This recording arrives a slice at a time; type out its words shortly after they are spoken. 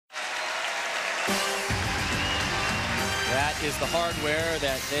That is the hardware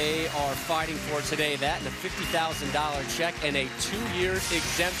that they are fighting for today. That and a $50,000 check and a 2-year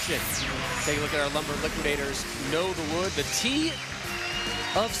exemption. Take a look at our Lumber Liquidators Know the Wood. The T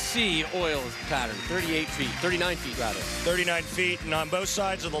of C oil pattern, 39 feet rather. 39 feet, and on both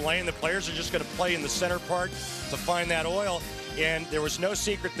sides of the lane, the players are just going to play in the center part to find that oil. And there was no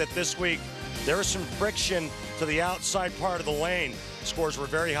secret that this week there was some friction to the outside part of the lane. Scores were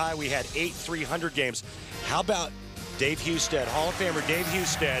very high. We had 8 300 games. How about Dave Husted, Hall of Famer Dave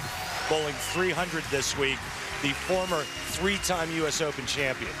Husted, bowling 300 this week, the former 3-time U.S. Open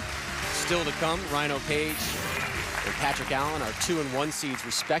champion. Still to come, Rhino Page and Patrick Allen are 2 and 1 seeds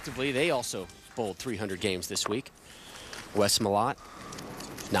respectively. They also bowled 300 games this week. Wes Malott,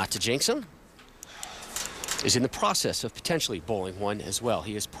 not to jinx him, is in the process of potentially bowling one as well.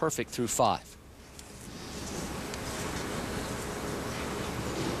 He is perfect through 5.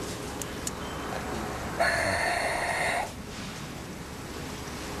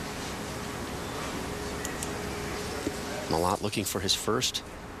 Malott looking for his first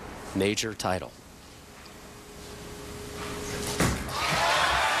major title.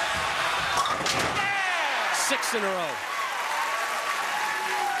 Six in a row.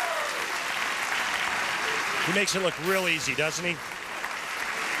 He makes it look real easy, doesn't he?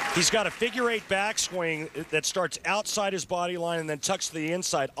 He's got a figure-8 backswing that starts outside his body line and then tucks to the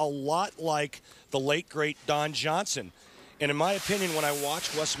inside, a lot like the late, great Don Johnson. And in my opinion, when I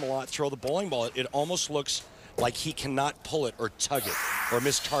watch Wes Malott throw the bowling ball, it almost looks like he cannot pull it or tug it or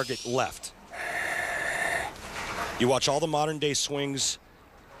miss target left. You watch all the modern-day swings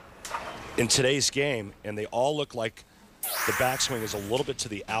in today's game, and they all look like the backswing is a little bit to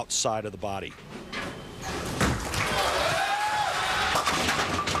the outside of the body.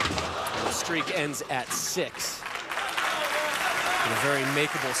 The streak ends at 6. And a very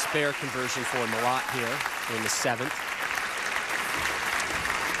makeable spare conversion for Malott here in the 7th.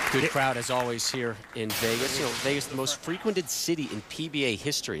 Good crowd as always here in Vegas. You know, Vegas, the most frequented city in PBA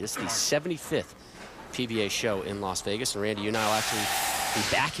history. This is the 75th PBA show in Las Vegas. And Randy, you and I will actually be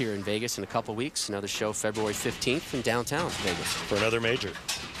back here in Vegas in a couple weeks. Another show February 15th in downtown Vegas. For another major.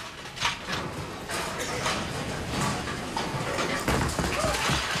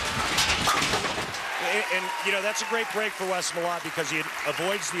 And, you know, that's a great break for Wes Malott because he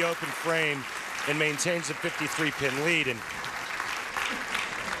avoids the open frame and maintains a 53-pin lead. And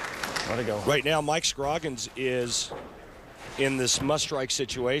let it go. Right now, Mike Scroggins is in this must-strike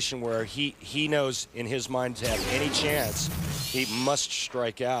situation where he knows in his mind to have any chance, he must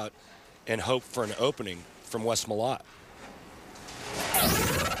strike out and hope for an opening from Wes Malott.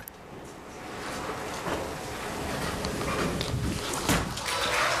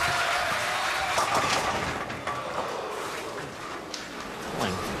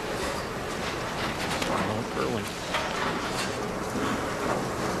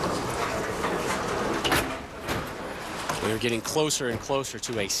 We're getting closer and closer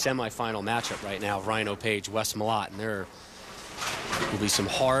to a semifinal matchup right now. Rhino Page, Wes Malott, and there will be some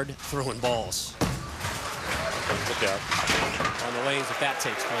hard throwing balls. Look out. On the lanes if that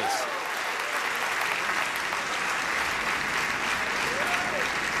takes place.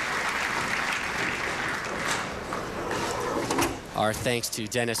 Our thanks to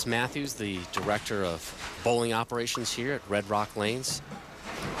Dennis Matthews, the director of bowling operations here at Red Rock Lanes.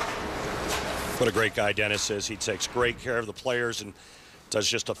 What a great guy Dennis is. He takes great care of the players and does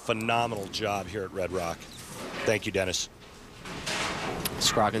just a phenomenal job here at Red Rock. Thank you, Dennis.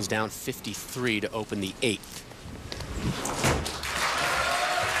 Scroggins down 53 to open the 8th.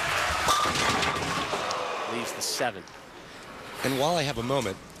 Leaves the 7th. And while I have a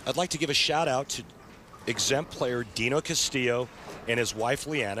moment, I'd like to give a shout out to exempt player Dino Castillo and his wife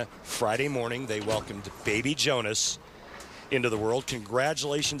Leanna. Friday morning, they welcomed baby Jonas into the world.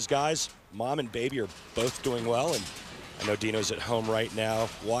 Congratulations, guys. Mom and baby are both doing well, and I know Dino's at home right now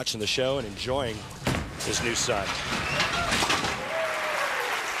watching the show and enjoying his new son.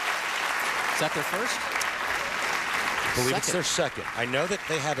 Is that their first? I believe it's their second. I know that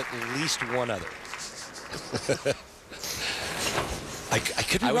they have at least one other. I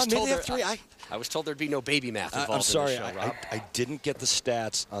could be wrong. Maybe they have 3. I was told there'd be no baby math involved I'm sorry, in the show, Rob. I didn't get the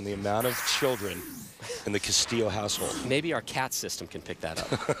stats on the amount of children in the Castillo household. Maybe our CAT system can pick that up.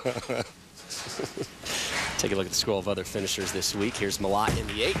 Take a look at the scroll of other finishers this week. Here's Malott in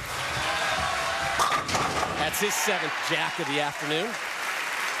the 8th. That's his 7th jack of the afternoon.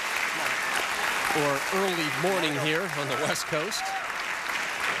 Or early morning here on the West Coast.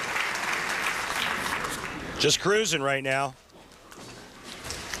 Just cruising right now.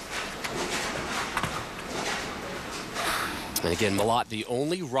 And again, Malott, the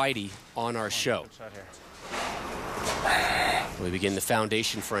only righty on our show. We begin the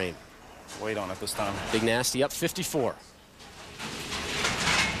foundation frame. Wait on it this time. Big Nasty up 54.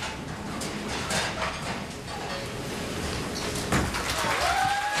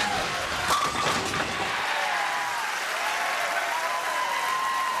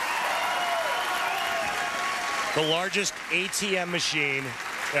 The largest ATM machine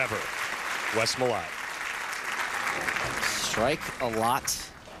ever. Wes Malott. Strike a lot,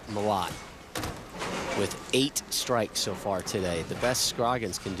 Malott, with 8 strikes so far today. The best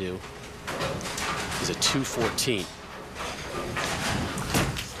Scroggins can do is a 214.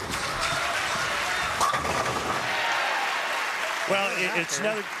 Well, it's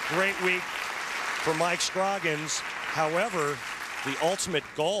another great week for Mike Scroggins. However, the ultimate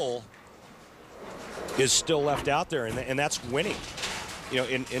goal is still left out there, and that's winning. You know,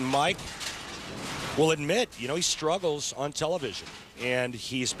 and Mike will admit, you know, he struggles on television, and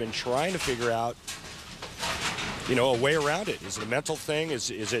he's been trying to figure out, you know, a way around it. Is it a mental thing? Is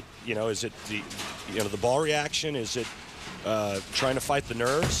it, you know, is it the, you know, the ball reaction? Is it trying to fight the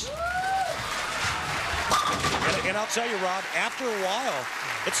nerves? And I'll tell you, Rob, after a while,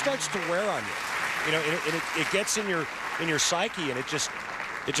 it starts to wear on you. You know, and it gets in your psyche, and it just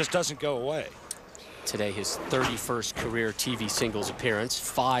doesn't go away. Today, his 31st career TV singles appearance,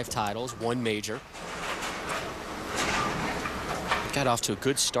 5 titles, 1 major. Got off to a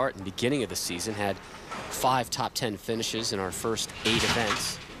good start in the beginning of the season, had 5 top 10 finishes in our first 8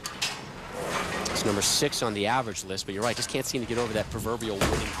 events. It's number 6 on the average list, but you're right, just can't seem to get over that proverbial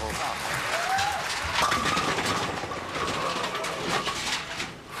winning hump.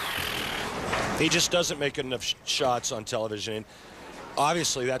 He just doesn't make enough shots on television.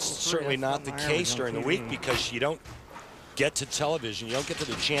 Obviously, that's certainly not the case during the week because you don't get to television, you don't get to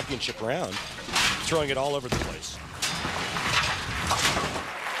the championship round, throwing it all over the place.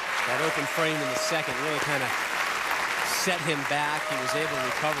 That open frame in the second really kind of set him back. He was able to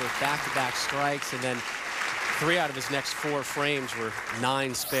recover with back-to-back strikes, and then 3 out of his next 4 frames were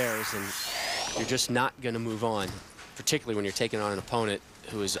 9 spares, and you're just not going to move on, particularly when you're taking on an opponent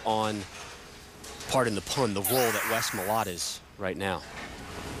who is on, pardon the pun, the roll that Wes Malott is right now.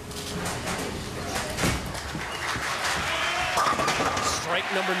 Strike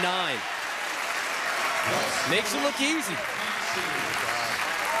number 9. Makes it look easy.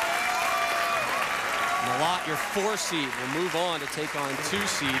 Malott, your 4 seed, will move on to take on 2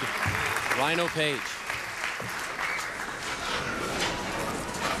 seed Rhino Page.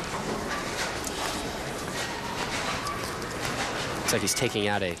 Looks like he's taking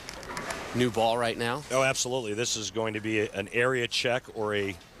out a new ball right now. Oh, absolutely. This is going to be an area check or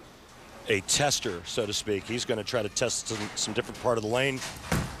a tester, so to speak. He's going to try to test some different part of the lane.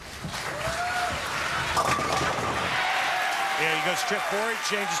 Yeah, he goes trip forward,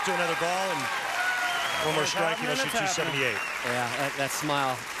 changes to another ball, and one more strike, he'll shoot 278. Yeah, that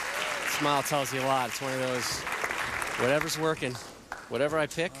smile tells you a lot. It's one of those, whatever's working, whatever I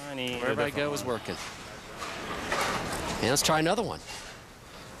pick, wherever I go is working. And let's try another one.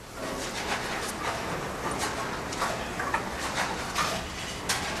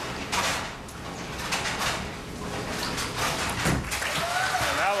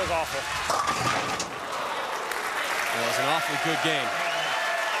 That was an awfully good game.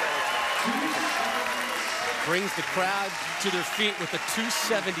 Brings the crowd to their feet with a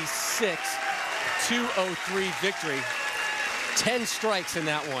 276-203 victory. 10 strikes in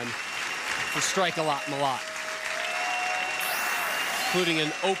that one for Strike-A-Lot Malott, including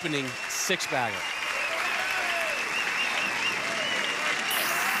an opening 6-bagger.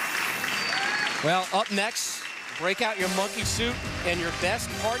 Well, up next, break out your monkey suit and your best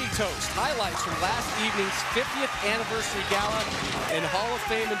party toast. Highlights from last evening's 50th anniversary gala and Hall of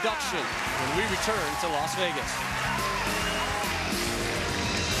Fame induction when we return to Las Vegas.